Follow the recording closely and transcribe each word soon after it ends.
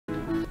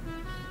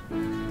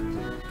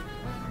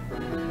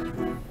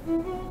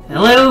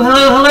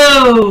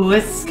Hello,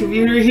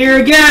 SCommuter here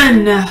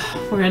again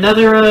for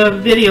another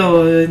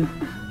video.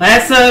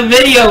 Last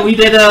video we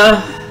did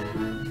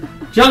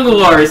Jungle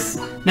Wars.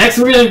 Next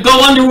we're gonna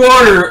go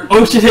underwater,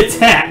 ocean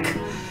attack.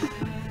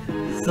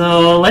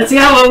 So let's see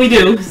how well we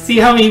do. See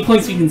how many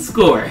points we can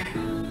score.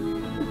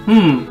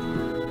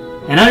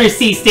 An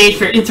undersea stage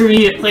for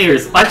intermediate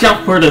players. Watch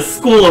out for the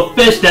school of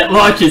fish that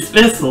launches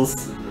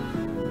missiles.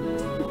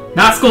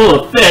 Not school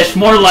of fish,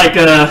 more like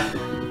a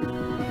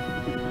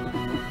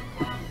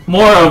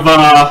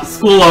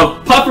school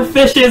of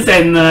pufferfishes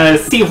and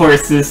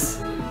seahorses,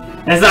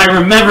 as I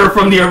remember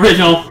from the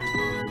original.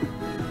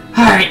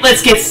 Alright,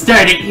 let's get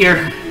started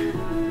here.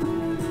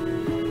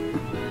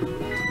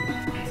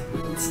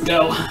 Let's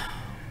go.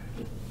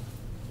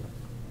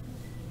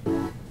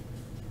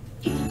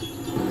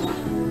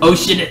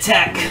 Ocean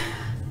attack.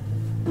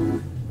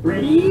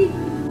 Ready?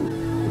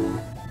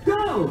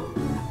 Go!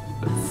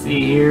 Let's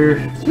see here.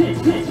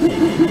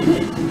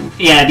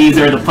 Yeah, these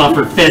are the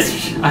puffer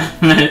fish.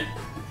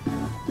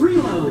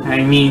 Reload.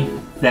 I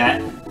mean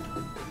that.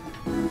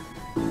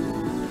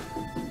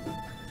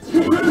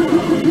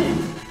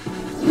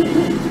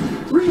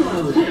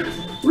 Reload.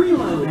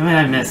 Reload. I mean,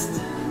 I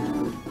missed.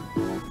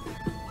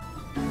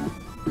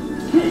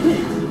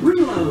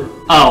 Reload.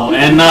 Oh,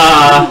 and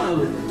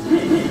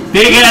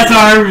big ass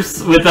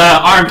arms with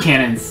arm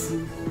cannons.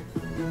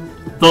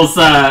 Those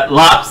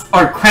lops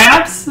or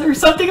crabs or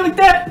something like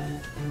that.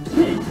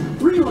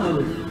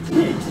 Reload.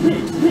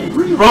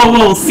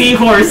 Robo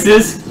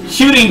seahorses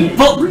shooting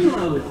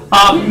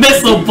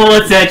missile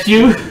bullets at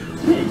you.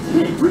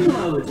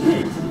 Reload.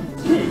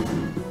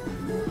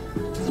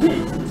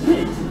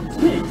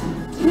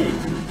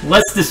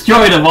 Let's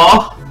destroy them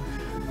all.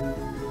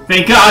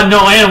 Thank God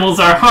no animals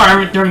are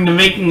harmed during the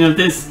making of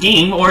this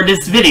game or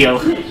this video.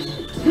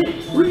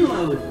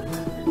 Reload.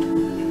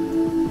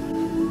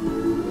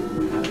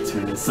 Gotta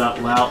turn this up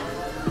loud.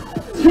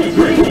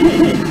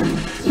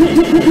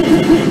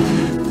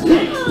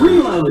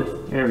 Reload.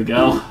 There we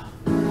go.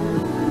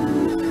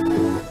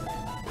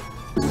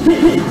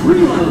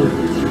 Reload.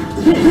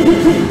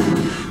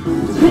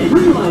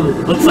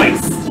 Reload. Looks like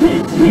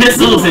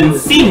missiles and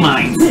sea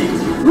mines.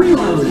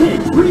 Reload.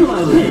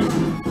 Reload.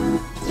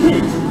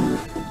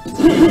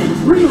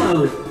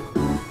 Reload.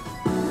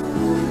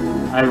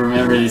 I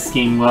remember this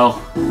game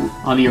well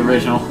on the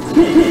original.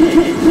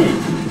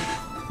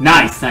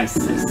 Nice, nice,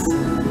 nice.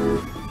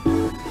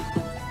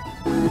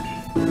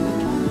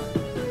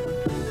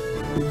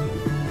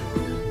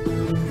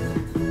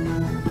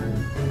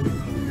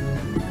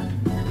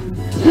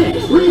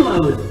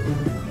 Reload.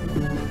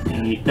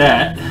 Eat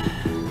that.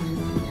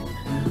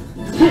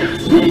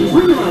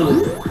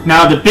 Reload.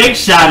 Now the big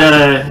shot,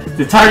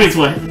 the targets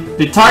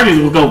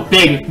will go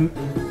big,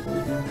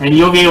 and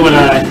you'll be able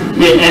to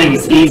hit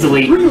enemies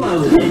easily.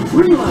 Reload.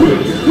 Reload.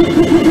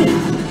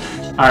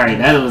 Alright,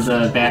 that was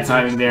bad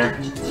timing there.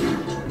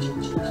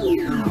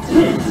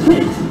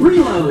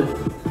 Reload.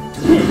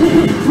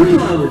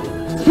 Reload.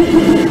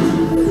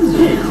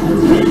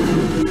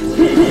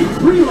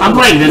 I'm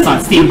playing this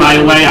on Steam, by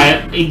the way.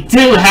 I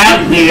do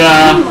have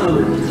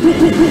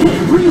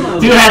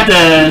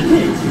the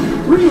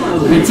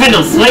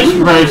Nintendo Switch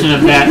version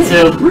of that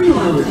too,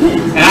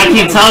 and I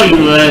can tell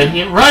you,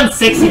 it runs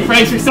 60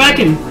 frames per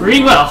second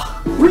pretty well.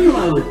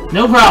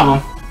 No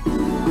problem.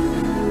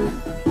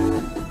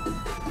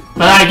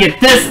 But I get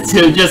this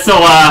too, just so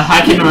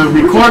I can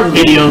record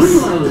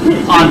videos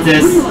on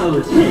this,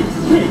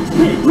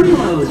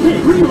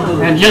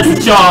 and just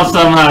to show off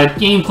some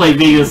gameplay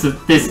videos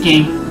of this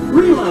game.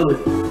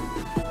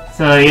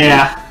 So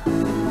yeah.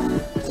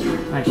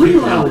 I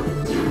shoot now.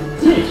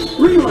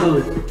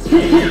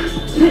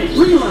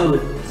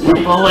 More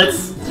bullets.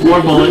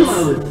 More bullets.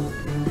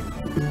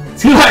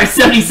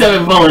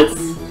 277 bullets.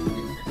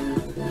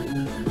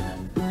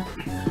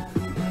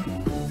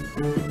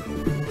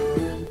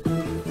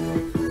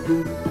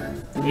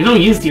 You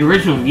don't use the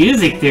original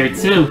music there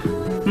too.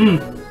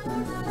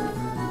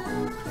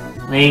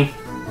 Lame.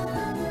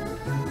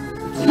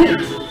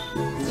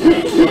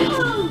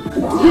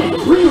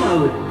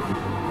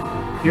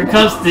 Here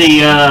comes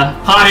the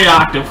potted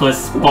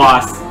octopus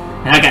boss,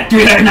 and I got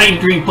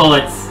 393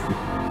 bullets.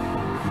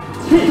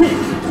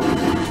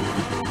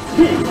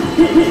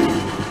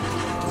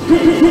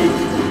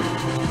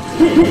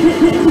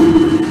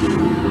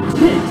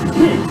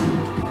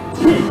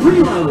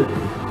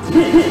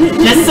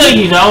 Just so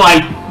you know,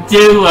 I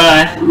do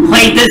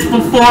played this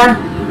before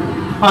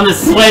on the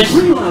Switch.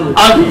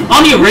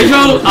 On the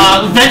original,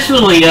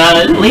 eventually,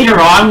 later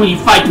on when you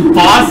fight the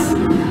boss,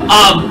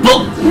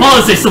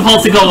 bullets are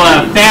supposed to go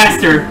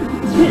faster.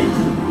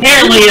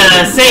 Apparently,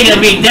 Sega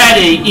made that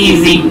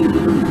easy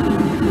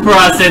for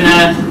us, and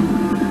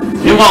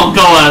it won't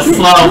go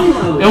slow.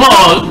 It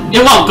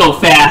won't go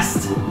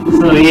fast.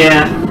 So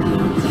yeah,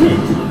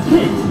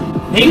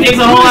 make things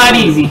a whole lot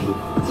easy.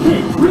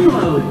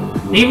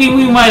 Maybe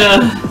we might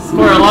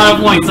score a lot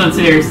of points on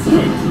Sears.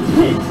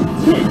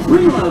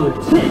 Reload.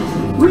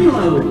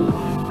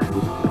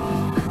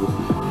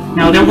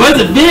 Now there was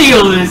a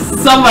video that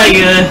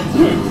somebody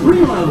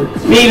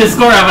made a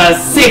score of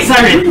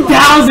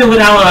 600,000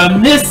 without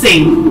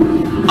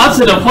missing, up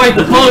to the point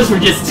the bullets were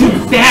just too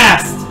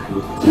fast,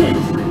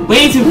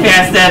 way too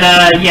fast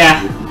that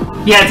yeah,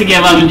 he had to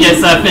give up and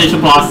just finish the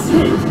boss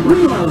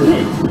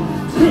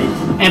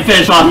and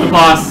finish off the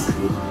boss.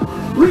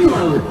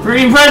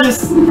 Pretty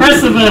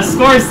impressive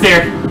scores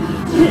there.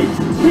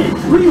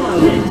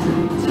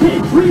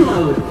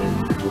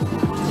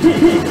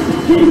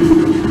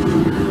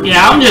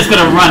 Yeah, I'm just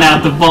gonna run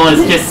out the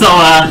bullets just so,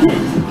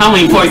 how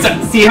many points,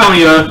 see how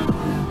many,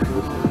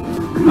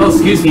 oh,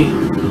 excuse me,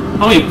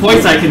 how many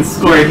points I can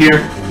score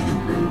here.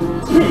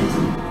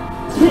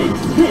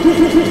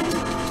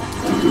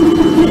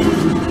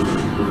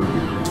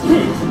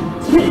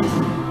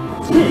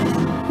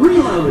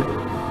 Reload.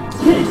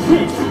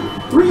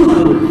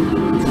 Reload.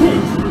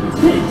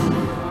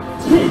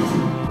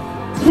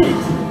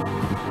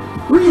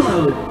 Reload.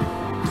 Reload.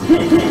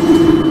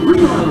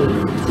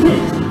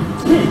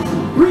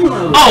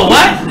 Reload. Oh,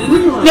 what?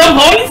 No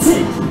points?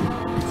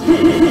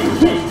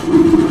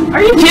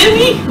 Are you kidding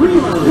me?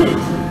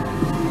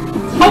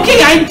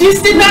 Okay, I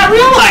just did not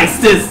realize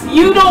this.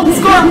 You don't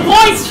score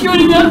points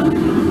shooting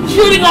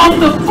off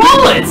the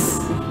bullets.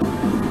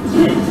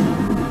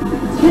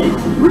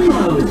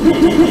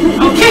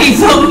 Okay,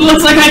 so it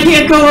looks like I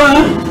can't go,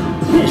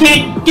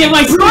 can't get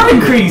my score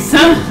increased,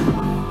 huh?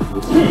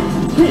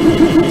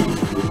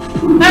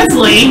 That's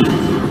lame.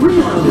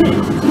 Reload.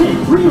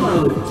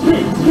 Reload.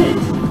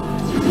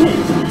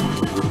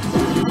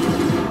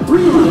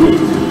 Reload.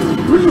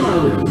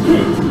 Reload.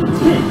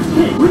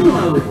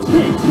 Reload.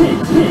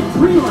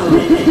 Reload.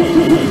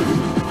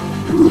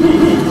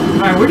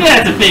 Alright, we're gonna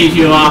have to finish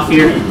you off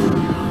here.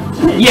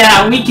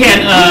 Yeah, we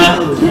can't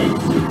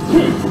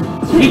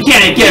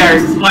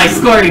get my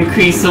score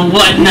increase and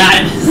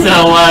whatnot,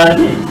 so,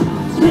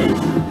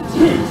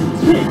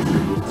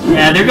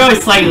 yeah, they're going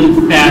slightly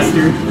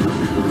faster.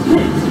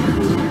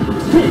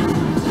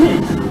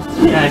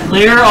 Gotta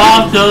clear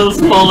off those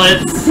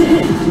bullets.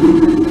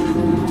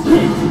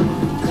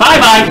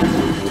 Bye-bye!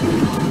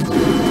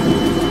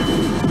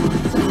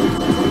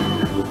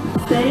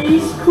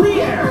 Stage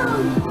clear!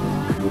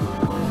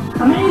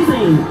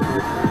 Amazing!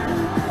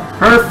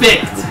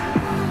 Perfect!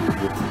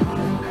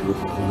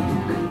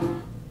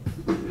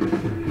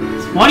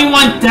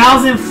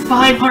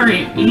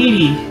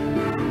 21,580!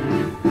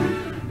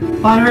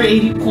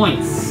 580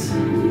 points.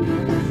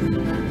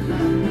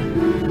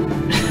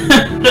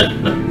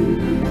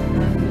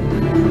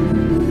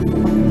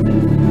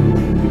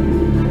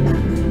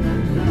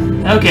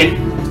 Okay.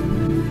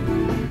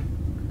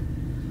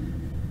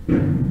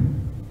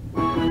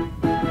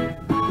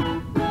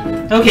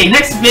 Okay,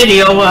 next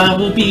video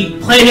will be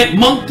Planet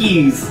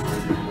Monkeys.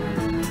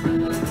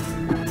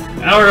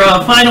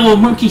 Our final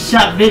monkey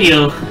shot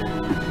video.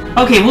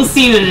 Okay, we'll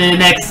see you in the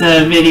next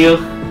video.